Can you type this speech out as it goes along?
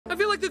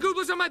feel like the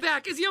goobler's on my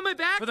back. Is he on my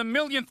back? For the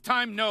millionth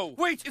time, no.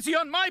 Wait, is he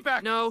on my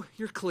back? No,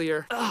 you're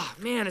clear. Oh,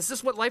 man, is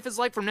this what life is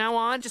like from now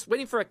on? Just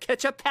waiting for a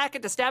ketchup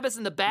packet to stab us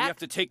in the back? We have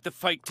to take the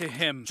fight to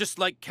him. Just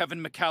like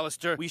Kevin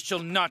McAllister, we shall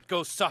not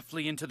go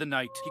softly into the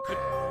night. He could...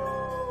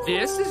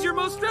 This is your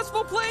most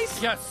stressful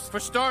place? Yes, for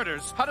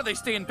starters. How do they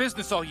stay in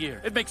business all year?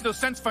 It makes no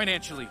sense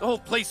financially. The whole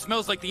place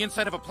smells like the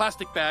inside of a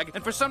plastic bag,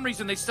 and for some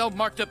reason they sell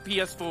marked up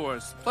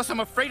PS4s. Plus, I'm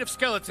afraid of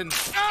skeletons.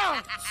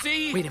 Ah!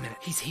 See? Wait a minute,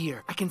 he's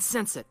here. I can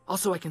sense it.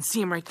 Also, I can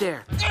see him right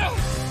there.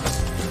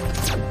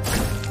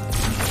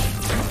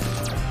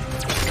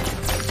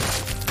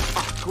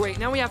 Oh, great,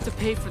 now we have to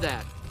pay for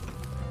that.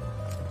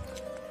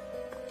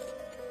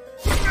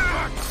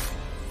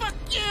 Fuck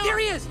you! There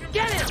he is!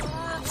 Get him!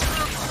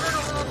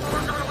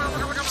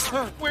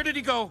 Where did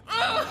he go?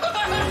 Fuck,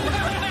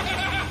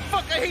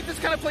 I hate this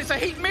kind of place. I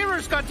hate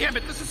mirrors,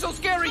 goddammit. This is so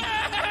scary.